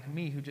mouth like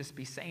me, who just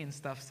be saying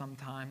stuff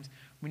sometimes,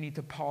 we need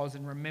to pause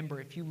and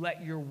remember, if you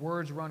let your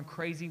words run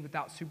crazy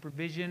without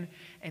supervision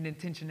and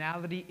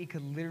intentionality, it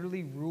could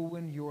literally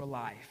ruin your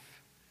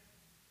life.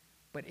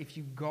 But if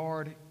you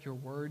guard your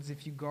words,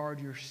 if you guard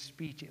your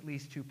speech, it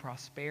leads to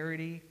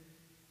prosperity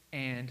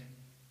and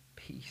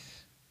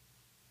peace.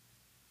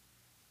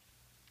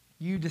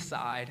 You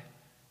decide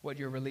what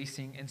you're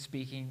releasing and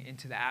speaking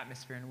into the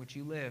atmosphere in which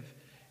you live.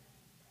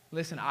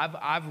 Listen,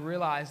 I've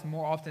realized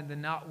more often than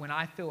not, when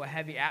I feel a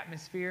heavy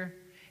atmosphere,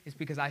 it's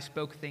because I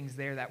spoke things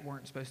there that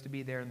weren't supposed to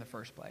be there in the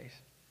first place.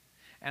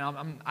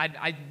 And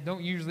I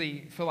don't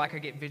usually feel like I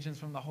get visions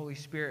from the Holy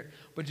Spirit,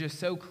 but just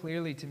so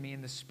clearly to me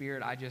in the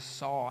Spirit, I just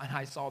saw, and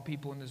I saw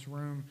people in this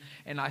room,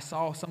 and I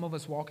saw some of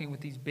us walking with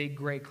these big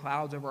gray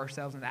clouds over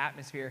ourselves in the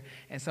atmosphere,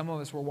 and some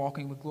of us were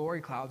walking with glory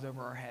clouds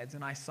over our heads,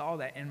 and I saw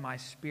that in my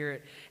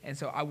spirit. And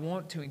so I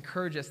want to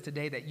encourage us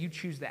today that you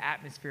choose the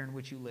atmosphere in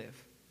which you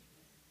live.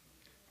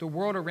 The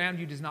world around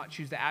you does not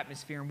choose the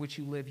atmosphere in which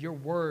you live. Your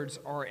words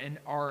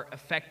are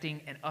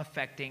affecting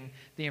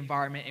the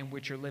environment in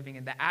which you're living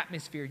in. The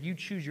atmosphere, you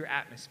choose your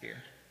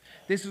atmosphere.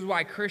 This is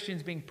why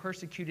Christians being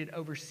persecuted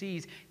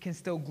overseas can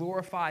still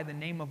glorify the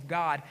name of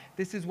God.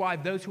 This is why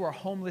those who are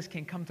homeless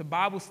can come to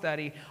Bible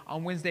study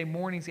on Wednesday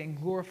mornings and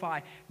glorify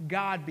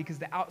God, because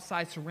the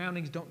outside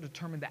surroundings don't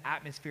determine the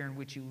atmosphere in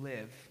which you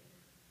live.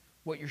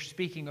 What you're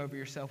speaking over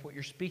yourself, what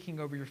you're speaking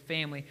over your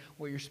family,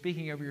 what you're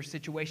speaking over your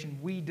situation,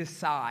 we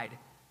decide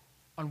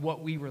on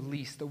what we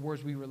release, the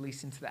words we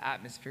release into the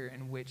atmosphere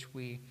in which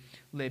we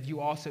live.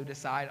 You also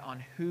decide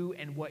on who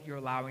and what you're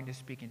allowing to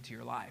speak into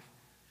your life.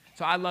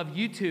 So I love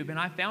YouTube, and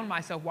I found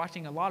myself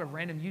watching a lot of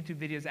random YouTube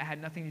videos that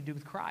had nothing to do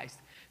with Christ.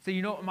 So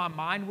you know what my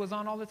mind was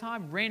on all the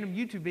time? Random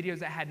YouTube videos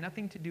that had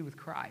nothing to do with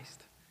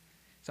Christ.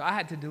 So I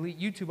had to delete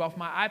YouTube off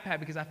my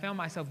iPad because I found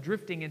myself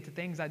drifting into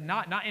things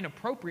not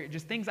inappropriate,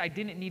 just things I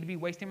didn't need to be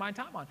wasting my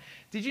time on.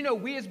 Did you know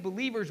we as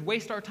believers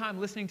waste our time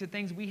listening to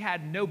things we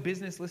had no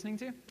business listening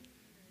to?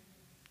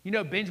 You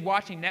know, binge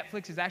watching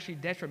Netflix is actually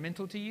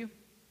detrimental to you.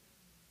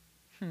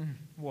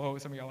 Whoa,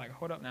 some of y'all are like,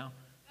 hold up now.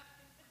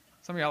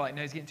 Some of y'all are like,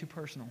 no, he's getting too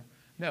personal.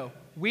 No,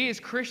 we as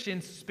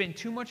Christians spend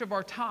too much of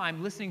our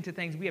time listening to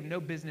things we have no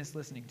business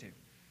listening to.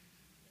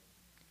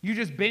 You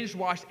just binge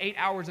watched 8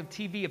 hours of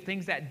TV of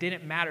things that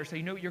didn't matter. So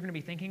you know what you're going to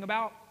be thinking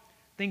about?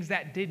 Things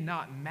that did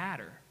not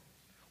matter.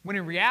 When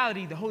in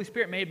reality, the Holy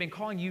Spirit may have been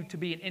calling you to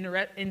be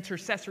an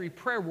intercessory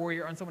prayer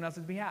warrior on someone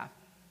else's behalf.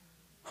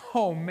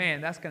 Oh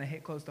man, that's going to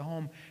hit close to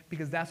home,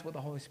 because that's what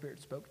the Holy Spirit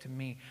spoke to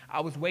me.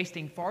 I was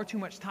wasting far too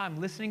much time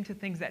listening to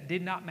things that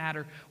did not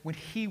matter when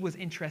He was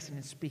interested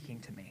in speaking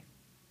to me.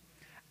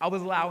 I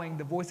was allowing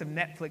the voice of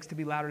Netflix to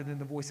be louder than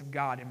the voice of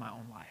God in my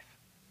own life.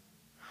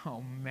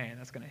 Oh man,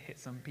 that's going to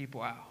hit some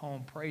people at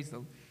home. Praise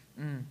the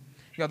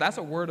Yo, that's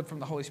a word from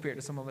the Holy Spirit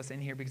to some of us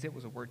in here, because it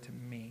was a word to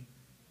me.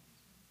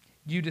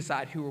 You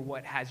decide who or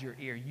what has your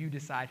ear. You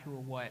decide who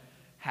or what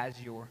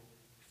has your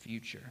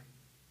future.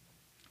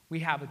 We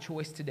have a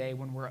choice today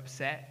when we're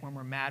upset, when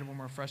we're mad, when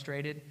we're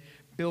frustrated.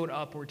 Build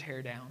up or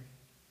tear down.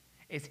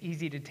 It's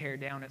easy to tear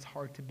down. It's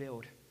hard to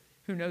build.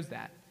 Who knows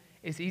that?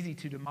 It's easy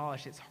to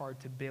demolish. It's hard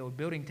to build.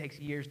 Building takes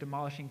years.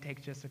 Demolishing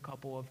takes just a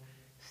couple of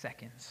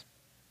seconds.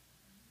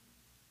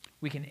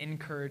 We can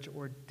encourage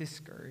or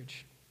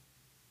discourage.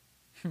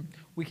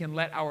 We can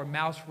let our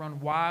mouths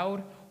run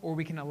wild, or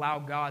we can allow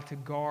God to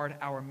guard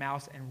our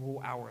mouths and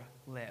rule our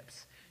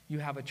lips. You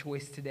have a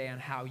choice today on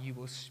how you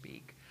will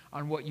speak,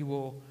 on what you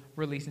will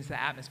release into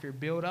the atmosphere.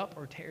 Build up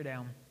or tear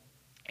down.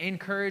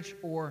 Encourage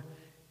or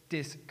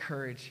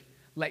discourage.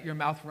 Let your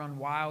mouth run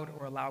wild,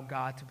 or allow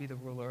God to be the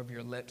ruler of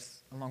your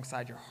lips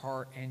alongside your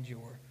heart and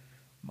your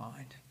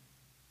mind.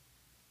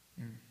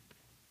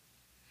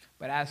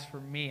 But as for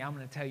me, I'm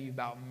going to tell you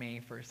about me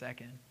for a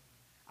second.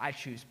 I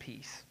choose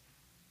peace.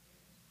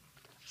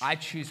 I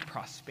choose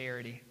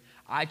prosperity.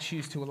 I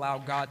choose to allow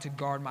God to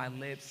guard my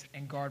lips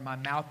and guard my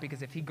mouth,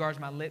 because if He guards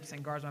my lips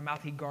and guards my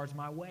mouth, He guards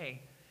my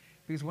way.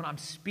 Because what I'm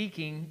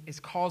speaking is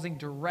causing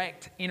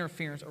direct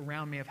interference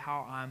around me of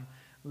how I'm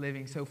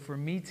living. So for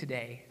me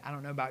today, I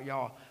don't know about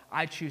y'all,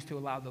 I choose to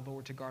allow the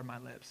Lord to guard my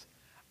lips.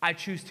 I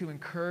choose to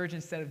encourage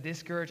instead of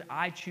discourage.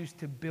 I choose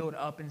to build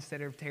up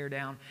instead of tear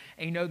down.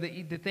 And you know,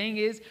 the thing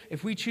is,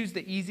 if we choose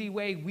the easy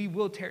way, we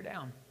will tear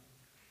down.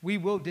 We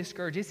will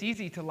discourage. It's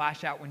easy to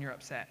lash out when you're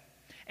upset.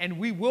 And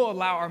we will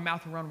allow our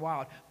mouth to run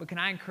wild. But can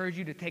I encourage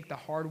you to take the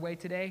hard way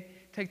today?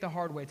 Take the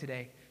hard way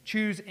today.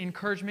 Choose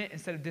encouragement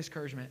instead of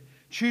discouragement.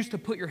 Choose to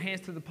put your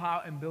hands to the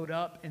plow and build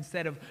up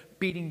instead of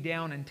beating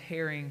down and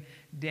tearing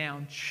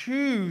down.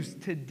 Choose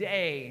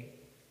today,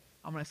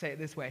 I'm going to say it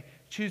this way,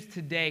 choose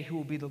today who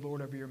will be the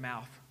Lord over your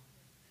mouth.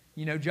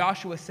 You know,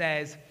 Joshua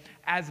says,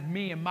 as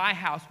me and my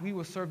house, we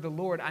will serve the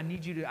Lord. I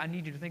need you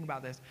to think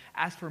about this.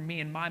 As for me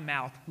and my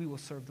mouth, we will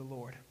serve the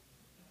Lord.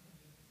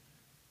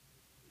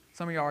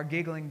 Some of y'all are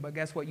giggling, but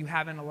guess what? You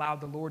haven't allowed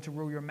the Lord to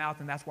rule your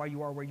mouth, and that's why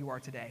you are where you are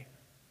today.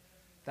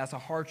 That's a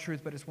hard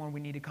truth, but it's one we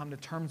need to come to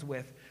terms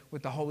with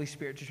the Holy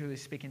Spirit to truly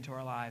speak into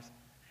our lives.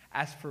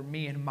 As for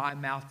me and my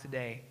mouth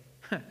today,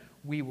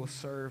 we will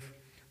serve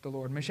the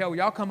Lord. Michelle, will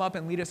y'all come up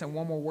and lead us in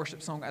one more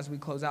worship song as we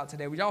close out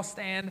today? Would y'all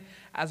stand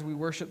as we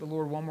worship the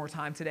Lord one more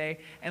time today?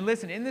 And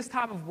listen, in this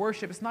time of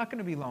worship, it's not going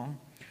to be long,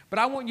 but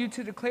I want you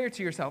to declare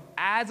to yourself,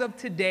 as of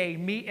today,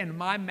 me and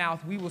my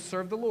mouth, we will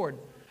serve the Lord.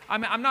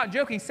 I'm not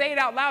joking. Say it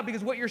out loud,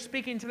 because what you're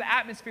speaking to the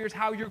atmosphere is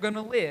how you're going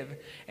to live.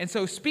 And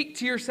so speak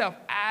to yourself,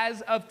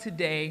 as of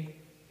today,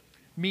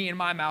 me and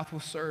my mouth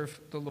will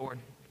serve the Lord.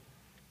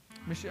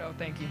 Michelle,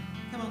 thank you.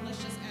 Come on,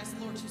 let's just ask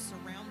the Lord to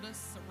surround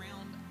us,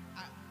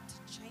 to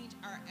change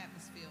our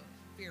atmosphere.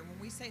 When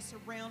we say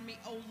surround me,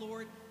 oh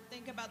Lord,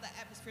 think about the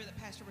atmosphere that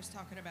Pastor was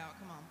talking about.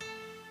 Come on.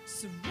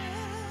 Surround me,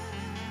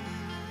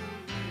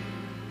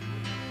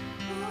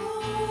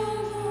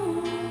 oh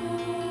Lord.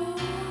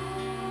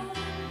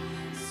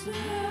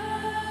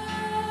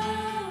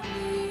 Surround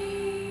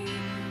me,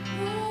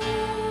 oh Lord.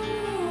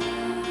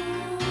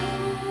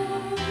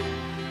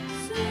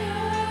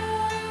 Surround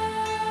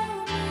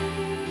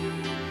me,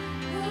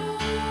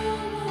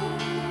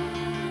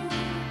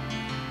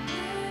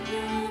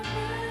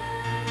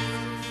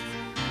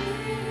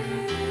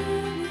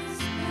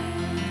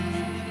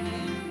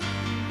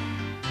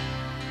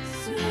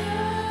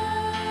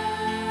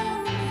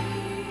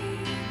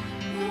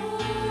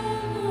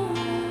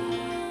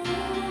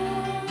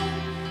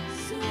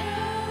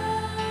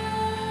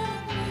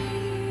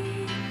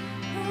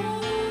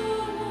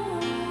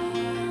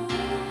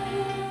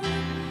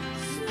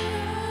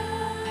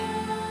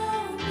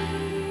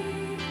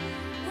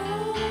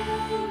 oh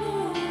Lord.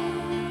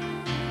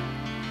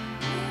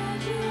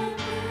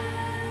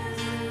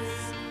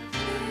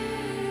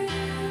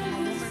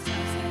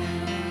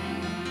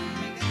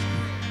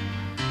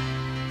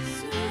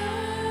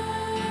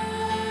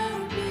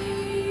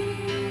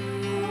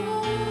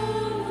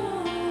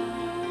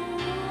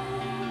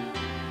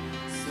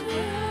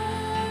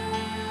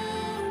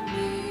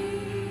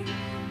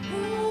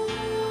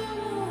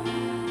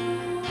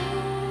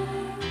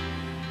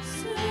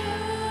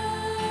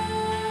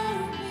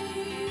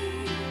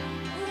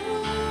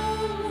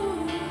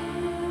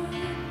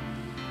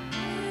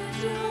 Let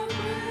your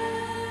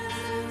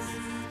presence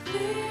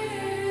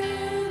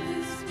fill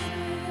this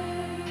place.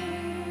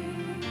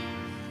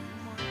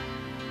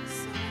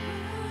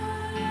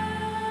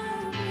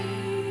 Surround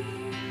me,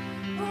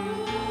 oh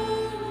Lord.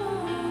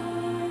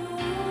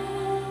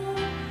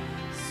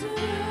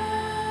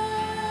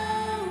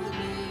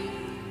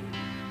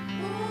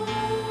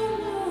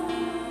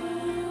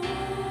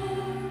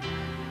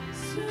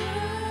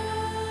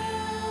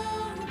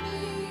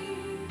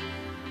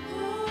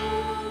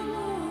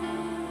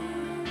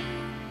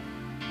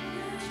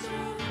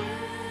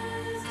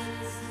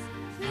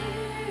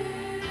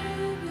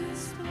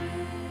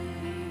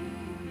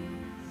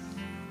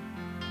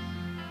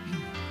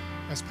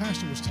 As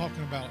Pastor was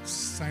talking about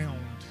sound,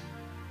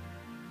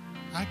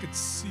 I could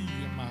see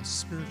in my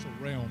spiritual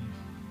realm,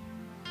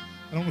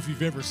 I don't know if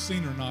you've ever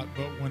seen or not,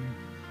 but when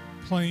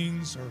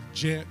planes or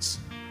jets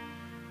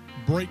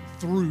break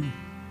through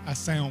a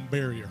sound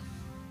barrier,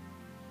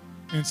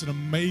 and it's an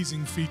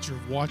amazing feature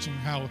of watching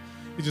how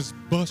it just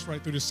busts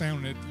right through the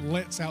sound, and it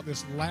lets out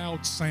this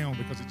loud sound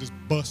because it just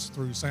busts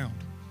through sound.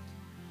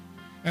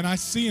 And I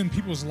see in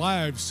people's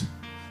lives,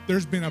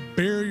 there's been a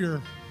barrier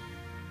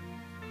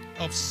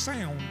of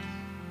sound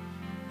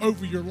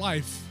over your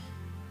life,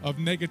 of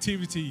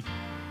negativity,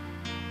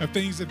 of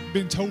things that have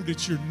been told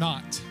that you're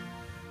not.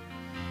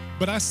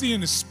 But I see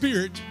in the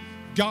Spirit,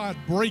 God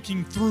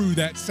breaking through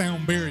that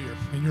sound barrier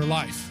in your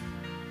life.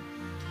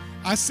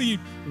 I see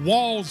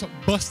walls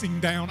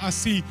busting down. I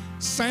see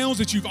sounds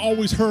that you've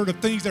always heard of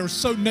things that are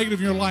so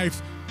negative in your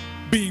life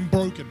being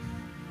broken.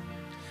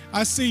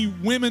 I see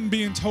women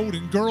being told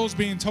and girls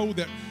being told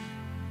that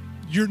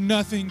you're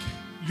nothing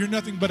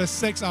but a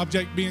sex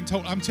object, being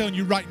told, I'm telling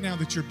you right now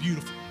that you're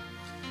beautiful.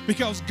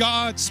 Because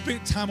God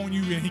spent time on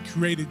you and He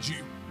created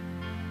you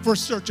for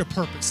such a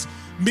purpose.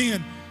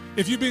 Men,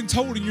 if you've been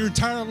told in your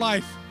entire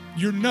life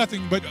you're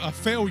nothing but a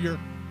failure,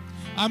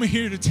 I'm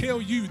here to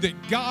tell you that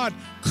God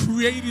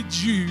created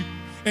you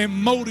and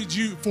molded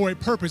you for a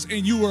purpose,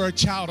 and you are a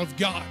child of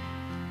God.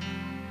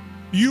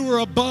 You are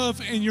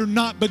above and you're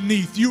not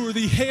beneath. You are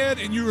the head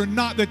and you are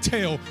not the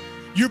tail.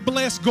 You're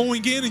blessed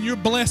going in and you're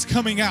blessed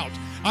coming out.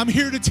 I'm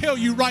here to tell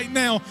you right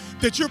now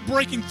that you're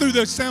breaking through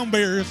those sound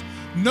barriers.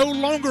 No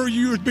longer are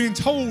you being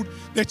told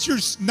that you're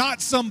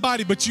not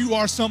somebody, but you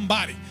are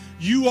somebody.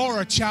 You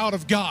are a child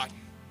of God.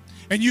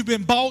 And you've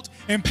been bought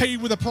and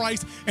paid with a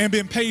price and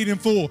been paid in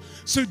full.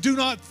 So do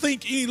not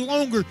think any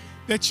longer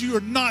that you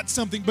are not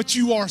something, but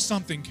you are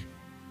something.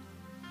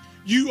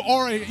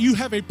 You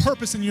have a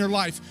purpose in your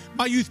life.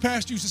 My youth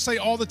pastor used to say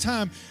all the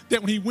time that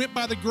when he went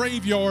by the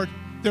graveyard,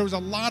 there was a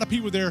lot of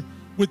people there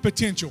with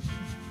potential.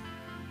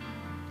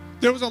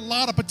 There was a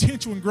lot of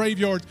potential in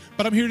graveyards,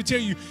 but I'm here to tell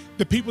you,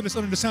 the people that's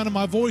under the sound of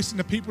my voice and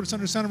the people that's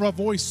under the sound of our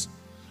voice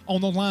on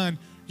the line,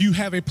 you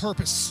have a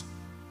purpose.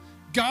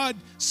 God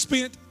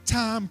spent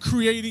time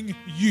creating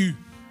you.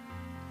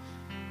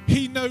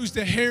 He knows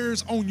the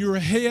hairs on your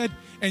head,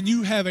 and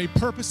you have a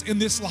purpose in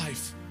this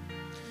life.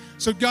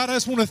 So God, I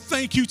just want to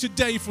thank you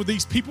today for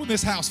these people in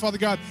this house. Father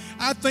God,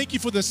 I thank you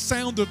for the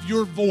sound of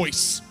your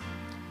voice.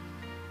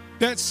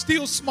 That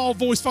still small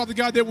voice, Father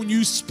God, that when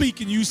you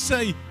speak and you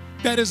say,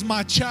 that is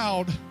my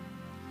child,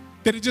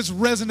 that it just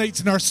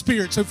resonates in our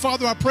spirit. So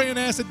Father, I pray and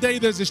ask today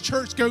that as this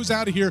church goes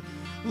out of here,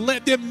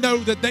 let them know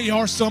that they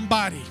are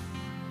somebody,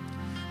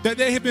 that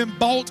they have been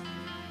bought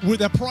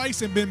with a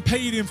price and been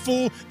paid in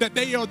full, that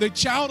they are the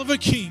child of a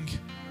king.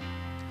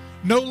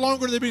 No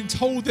longer they've been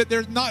told that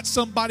they're not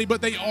somebody,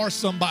 but they are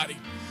somebody.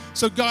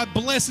 So God,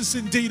 bless us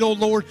indeed, oh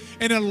Lord,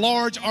 and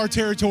enlarge our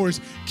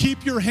territories.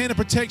 Keep your hand of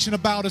protection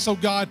about us, oh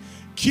God.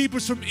 Keep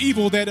us from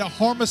evil, that it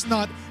harm us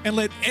not, and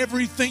let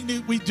everything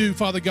that we do,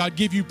 Father God,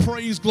 give you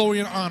praise, glory,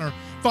 and honor.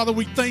 Father,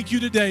 we thank you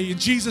today. In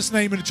Jesus'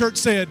 name, and the church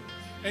said,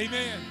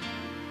 amen.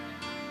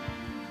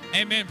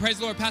 Amen. Praise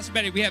the Lord. Pastor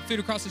Betty, we have food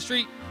across the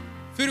street.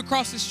 Food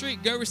across the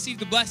street. Go receive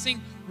the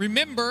blessing.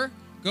 Remember,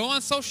 go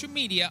on social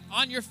media,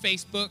 on your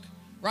Facebook,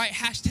 right?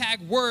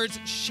 Hashtag words,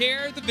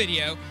 share the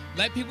video,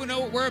 let people know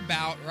what we're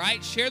about,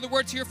 right? Share the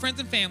word to your friends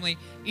and family.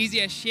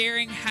 Easy as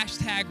sharing,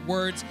 hashtag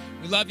words.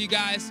 We love you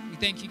guys. We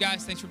thank you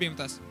guys. Thanks for being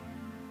with us.